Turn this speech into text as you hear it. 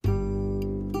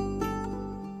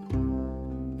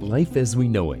Life as We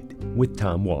Know It with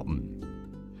Tom Walton.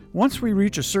 Once we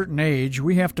reach a certain age,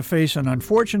 we have to face an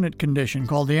unfortunate condition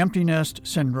called the empty nest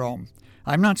syndrome.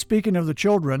 I'm not speaking of the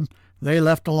children. They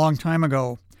left a long time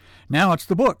ago. Now it's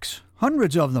the books,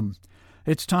 hundreds of them.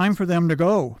 It's time for them to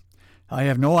go. I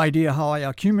have no idea how I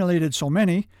accumulated so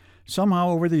many. Somehow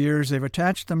over the years they've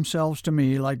attached themselves to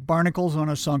me like barnacles on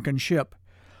a sunken ship.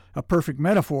 A perfect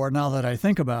metaphor now that I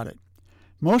think about it.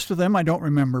 Most of them I don't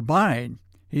remember buying.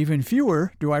 Even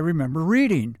fewer do I remember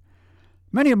reading.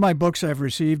 Many of my books I've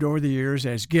received over the years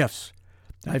as gifts.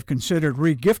 I've considered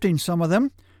re-gifting some of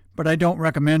them, but I don't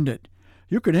recommend it.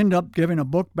 You could end up giving a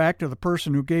book back to the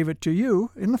person who gave it to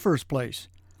you in the first place.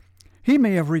 He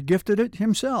may have re-gifted it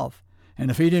himself,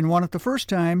 and if he didn't want it the first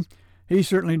time, he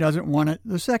certainly doesn't want it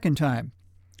the second time.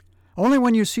 Only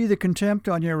when you see the contempt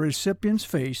on your recipient's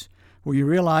face will you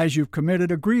realize you've committed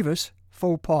a grievous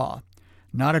faux pas.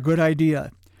 Not a good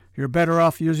idea. You're better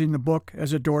off using the book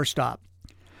as a doorstop.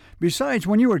 Besides,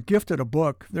 when you are gifted a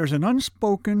book, there's an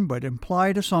unspoken but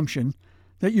implied assumption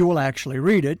that you will actually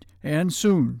read it, and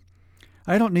soon.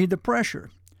 I don't need the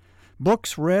pressure.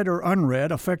 Books, read or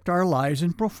unread, affect our lives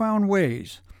in profound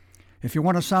ways. If you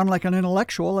want to sound like an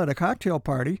intellectual at a cocktail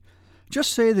party,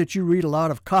 just say that you read a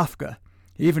lot of Kafka,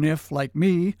 even if, like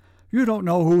me, you don't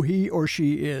know who he or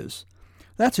she is.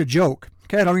 That's a joke.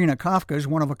 Katerina Kafka is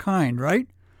one of a kind, right?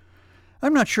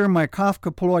 I'm not sure my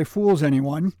Kafka ploy fools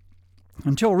anyone.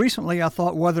 Until recently, I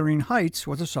thought Wuthering Heights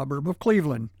was a suburb of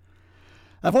Cleveland.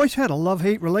 I've always had a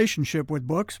love-hate relationship with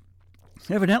books.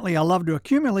 Evidently, I love to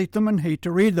accumulate them and hate to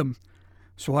read them.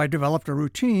 So I developed a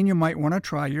routine you might want to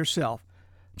try yourself.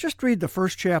 Just read the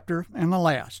first chapter and the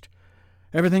last.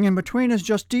 Everything in between is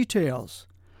just details.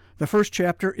 The first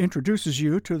chapter introduces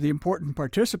you to the important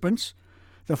participants.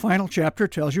 The final chapter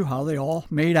tells you how they all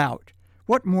made out.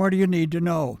 What more do you need to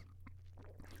know?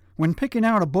 When picking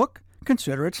out a book,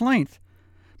 consider its length.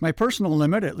 My personal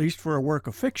limit, at least for a work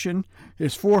of fiction,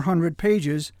 is 400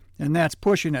 pages, and that's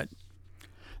pushing it.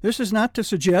 This is not to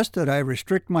suggest that I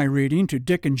restrict my reading to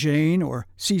Dick and Jane or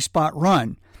See Spot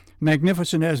Run,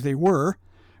 magnificent as they were,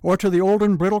 or to the old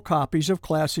and brittle copies of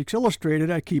Classics Illustrated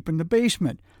I keep in the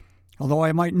basement, although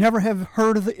I might never have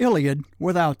heard of the Iliad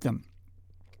without them.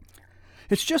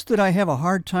 It's just that I have a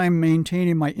hard time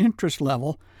maintaining my interest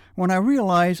level when I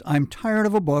realize I'm tired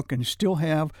of a book and still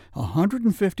have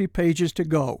 150 pages to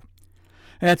go.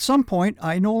 At some point,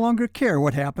 I no longer care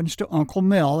what happens to Uncle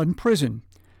Mel in prison.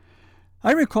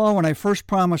 I recall when I first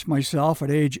promised myself at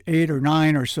age 8 or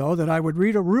 9 or so that I would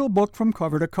read a real book from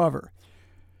cover to cover.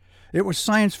 It was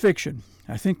science fiction.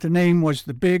 I think the name was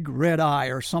The Big Red Eye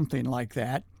or something like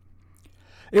that.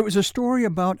 It was a story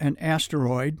about an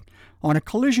asteroid on a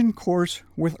collision course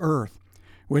with Earth.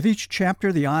 With each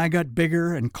chapter, the eye got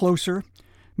bigger and closer.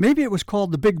 Maybe it was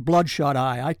called the Big Bloodshot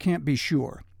Eye, I can't be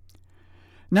sure.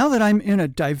 Now that I'm in a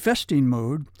divesting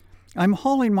mood, I'm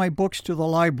hauling my books to the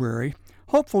library,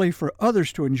 hopefully for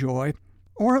others to enjoy,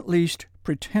 or at least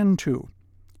pretend to.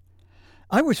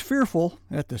 I was fearful,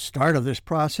 at the start of this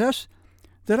process,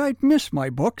 that I'd miss my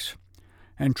books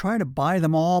and try to buy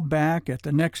them all back at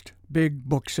the next big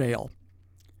book sale.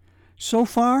 So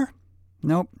far,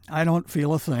 nope, I don't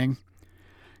feel a thing.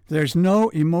 There's no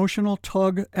emotional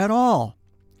tug at all.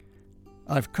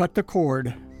 I've cut the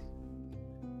cord.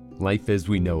 Life as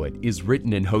We Know It is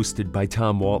written and hosted by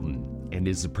Tom Walton and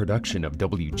is a production of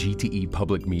WGTE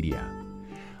Public Media.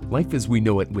 Life as We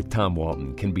Know It with Tom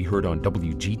Walton can be heard on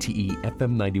WGTE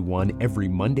FM 91 every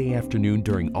Monday afternoon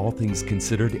during All Things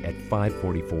Considered at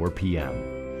 5:44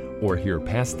 p.m. Or hear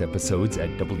past episodes at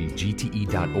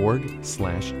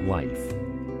WGTE.org/life.